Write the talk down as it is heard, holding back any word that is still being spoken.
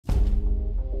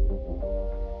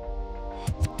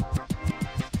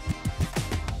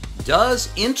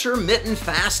Does intermittent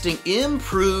fasting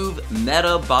improve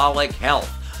metabolic health?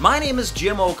 My name is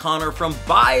Jim O'Connor from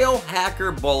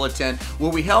Biohacker Bulletin,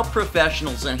 where we help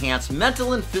professionals enhance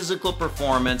mental and physical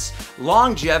performance,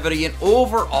 longevity, and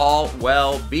overall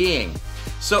well-being.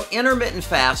 So intermittent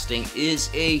fasting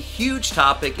is a huge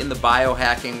topic in the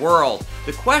biohacking world.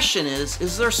 The question is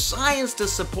there science to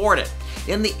support it?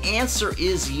 And the answer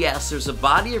is yes. There's a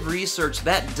body of research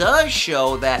that does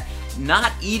show that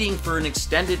not eating for an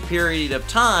extended period of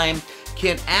time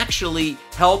can actually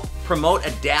help promote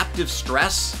adaptive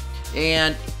stress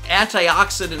and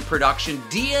antioxidant production,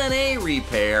 DNA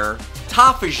repair,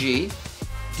 autophagy,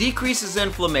 decreases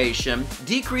inflammation,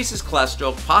 decreases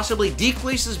cholesterol, possibly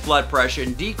decreases blood pressure,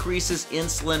 and decreases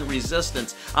insulin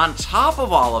resistance. On top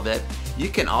of all of it, you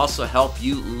can also help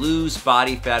you lose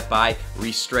body fat by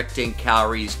restricting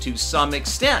calories to some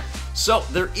extent. So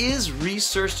there is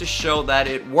research to show that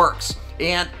it works.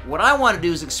 And what I want to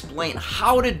do is explain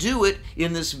how to do it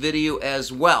in this video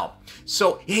as well.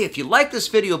 So, hey, if you like this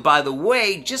video, by the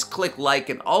way, just click like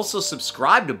and also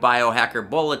subscribe to Biohacker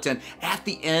Bulletin at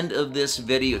the end of this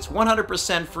video. It's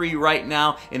 100% free right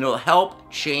now, and it'll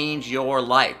help change your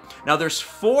life. Now, there's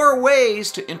 4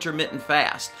 ways to intermittent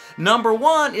fast. Number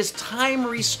 1 is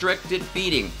time-restricted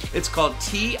feeding. It's called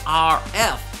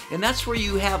TRF. And that's where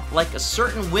you have like a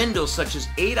certain window, such as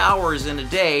 8 hours in a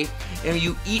day, and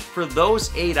you eat for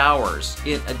those 8 hours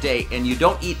in a day, and you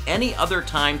don't eat any other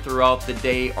time throughout the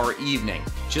day or evening,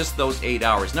 just those 8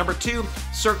 hours. Number 2,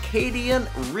 circadian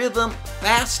rhythm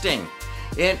fasting.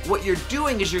 And what you're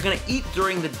doing is you're going to eat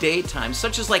during the daytime,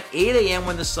 such as like 8 a.m.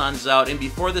 when the sun's out and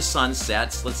before the sun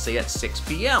sets, let's say at 6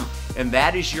 p.m. And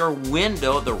that is your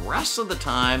window. The rest of the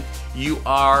time, you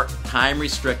are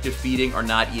time-restricted feeding or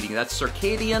not eating. That's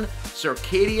circadian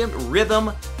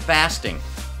rhythm fasting.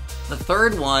 The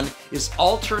third one is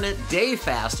alternate day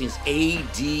fasting, it's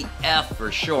ADF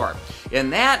for short.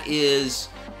 And that is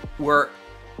where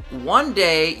one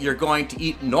day you're going to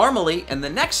eat normally, and the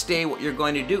next day what you're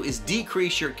going to do is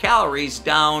decrease your calories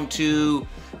down to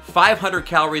 500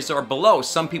 calories or below.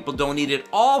 Some people don't eat it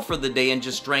all for the day and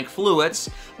just drink fluids,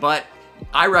 but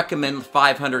I recommend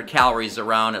 500 calories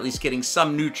around, at least getting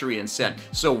some nutrients in.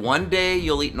 So one day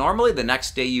you'll eat normally, the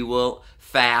next day you will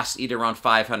fast, eat around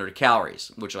 500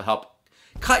 calories, which will help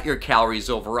cut your calories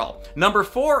overall. Number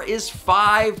 4 is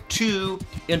 5-2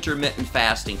 intermittent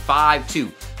fasting, 5-2.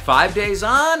 5 days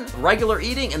on, regular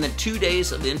eating, and then 2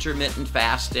 days of intermittent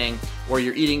fasting where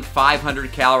you're eating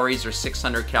 500 calories or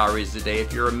 600 calories a day.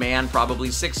 If you're a man,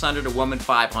 probably 600, a woman,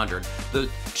 500. The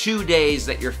 2 days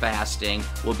that you're fasting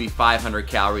will be 500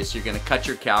 calories, so you're gonna cut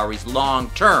your calories long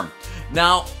term.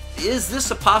 Now, is this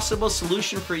a possible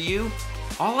solution for you?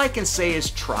 All I can say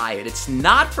is try it. It's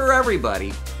not for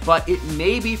everybody, but it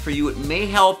may be for you. It may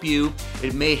help you.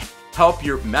 It may help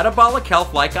your metabolic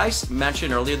health, like I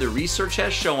mentioned earlier. The research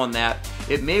has shown that.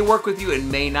 It may work with you, it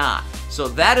may not. So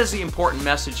that is the important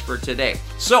message for today.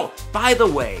 So, by the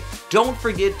way, don't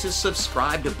forget to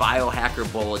subscribe to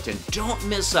Biohacker Bulletin. Don't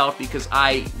miss out, because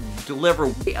I deliver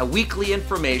weekly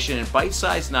information and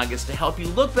bite-sized nuggets to help you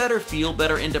look better, feel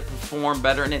better, and to perform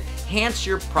better and enhance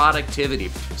your productivity.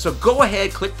 So go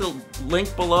ahead, click the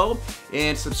link below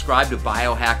and subscribe to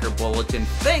Biohacker Bulletin.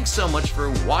 Thanks so much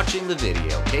for watching the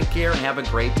video. Take care and have a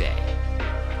great day.